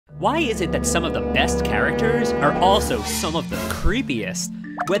Why is it that some of the best characters are also some of the creepiest?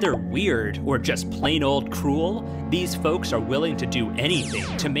 Whether weird or just plain old cruel, these folks are willing to do anything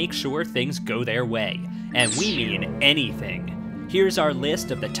to make sure things go their way. And we mean anything. Here's our list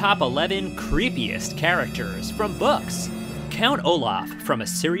of the top 11 creepiest characters from books. Count Olaf from A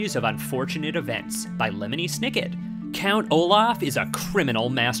Series of Unfortunate Events by Lemony Snicket. Count Olaf is a criminal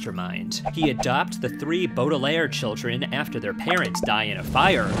mastermind. He adopts the 3 Baudelaire children after their parents die in a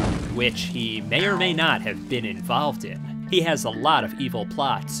fire, which he may or may not have been involved in. He has a lot of evil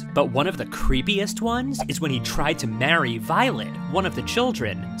plots, but one of the creepiest ones is when he tried to marry Violet, one of the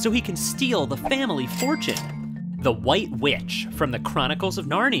children, so he can steal the family fortune. The White Witch from the Chronicles of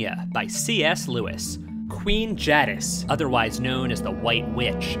Narnia by C.S. Lewis. Queen Jadis, otherwise known as the White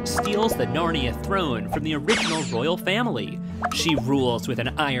Witch, steals the Narnia throne from the original royal family. She rules with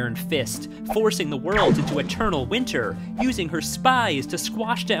an iron fist, forcing the world into eternal winter, using her spies to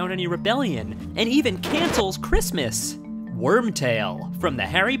squash down any rebellion, and even cancels Christmas. Wormtail from the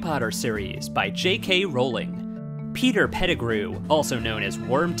Harry Potter series by J.K. Rowling. Peter Pettigrew, also known as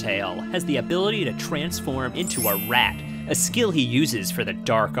Wormtail, has the ability to transform into a rat, a skill he uses for the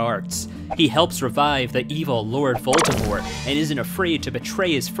dark arts. He helps revive the evil Lord Voldemort and isn't afraid to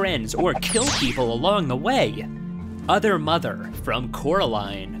betray his friends or kill people along the way. Other Mother from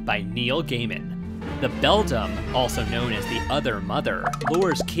Coraline by Neil Gaiman. The Beldam, also known as the Other Mother,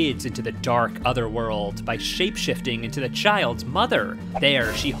 lures kids into the dark otherworld by shapeshifting into the child's mother.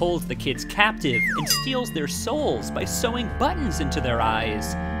 There, she holds the kids captive and steals their souls by sewing buttons into their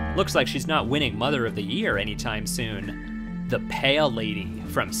eyes. Looks like she's not winning Mother of the Year anytime soon. The Pale Lady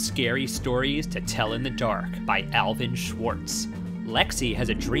from Scary Stories to Tell in the Dark by Alvin Schwartz. Lexi has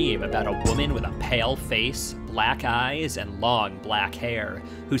a dream about a woman with a pale face, black eyes, and long black hair,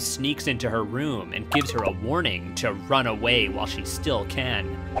 who sneaks into her room and gives her a warning to run away while she still can.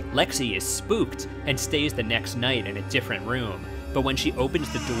 Lexi is spooked and stays the next night in a different room, but when she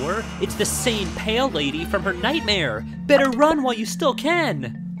opens the door, it's the same pale lady from her nightmare. Better run while you still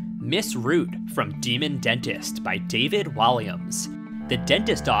can. Miss Root from Demon Dentist by David Walliams. The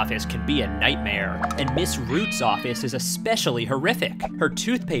dentist office can be a nightmare, and Miss Root's office is especially horrific. Her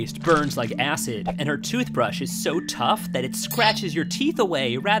toothpaste burns like acid, and her toothbrush is so tough that it scratches your teeth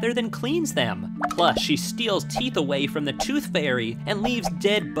away rather than cleans them. Plus, she steals teeth away from the tooth fairy and leaves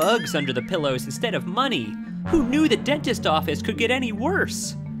dead bugs under the pillows instead of money. Who knew the dentist office could get any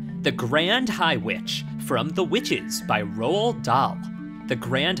worse? The Grand High Witch from The Witches by Roald Dahl. The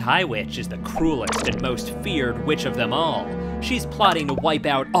Grand High Witch is the cruelest and most feared witch of them all. She's plotting to wipe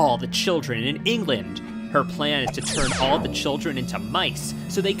out all the children in England. Her plan is to turn all the children into mice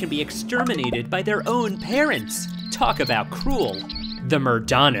so they can be exterminated by their own parents. Talk about cruel. The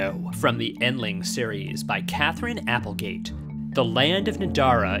Murdano from the Endling series by Katherine Applegate. The land of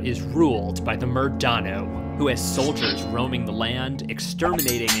Nadara is ruled by the Murdano, who has soldiers roaming the land,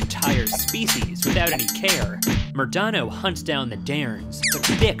 exterminating entire species without any care. Murdano hunts down the Dairns, but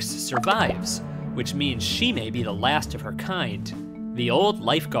Bix survives, which means she may be the last of her kind. The Old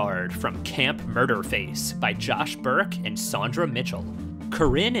Lifeguard from Camp Murderface by Josh Berk and Saundra Mitchell.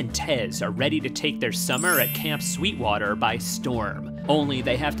 Corinne and Tez are ready to take their summer at Camp Sweetwater by storm, only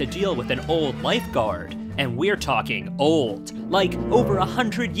they have to deal with an old lifeguard. And we're talking old, like over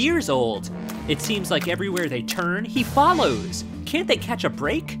 100 years old. It seems like everywhere they turn, he follows. Can't they catch a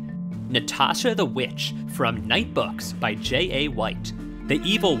break? Natasha the Witch from Nightbooks by J.A. White. The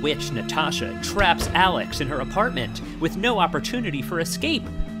evil witch Natasha traps Alex in her apartment with no opportunity for escape.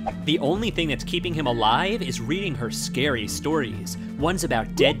 The only thing that's keeping him alive is reading her scary stories. Ones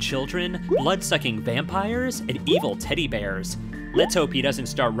about dead children, blood-sucking vampires, and evil teddy bears. Let's hope he doesn't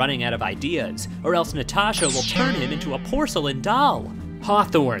start running out of ideas, or else Natasha will turn him into a porcelain doll.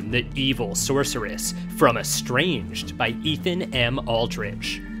 Hawthorne, the evil sorceress, from Estranged by Ethan M.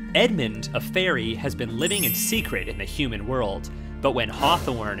 Aldridge. Edmund, a fairy, has been living in secret in the human world, but when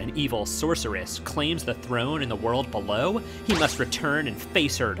Hawthorne, an evil sorceress, claims the throne in the world below, he must return and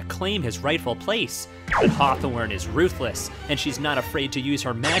face her to claim his rightful place. But Hawthorne is ruthless, and she's not afraid to use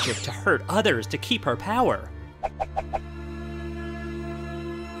her magic to hurt others to keep her power.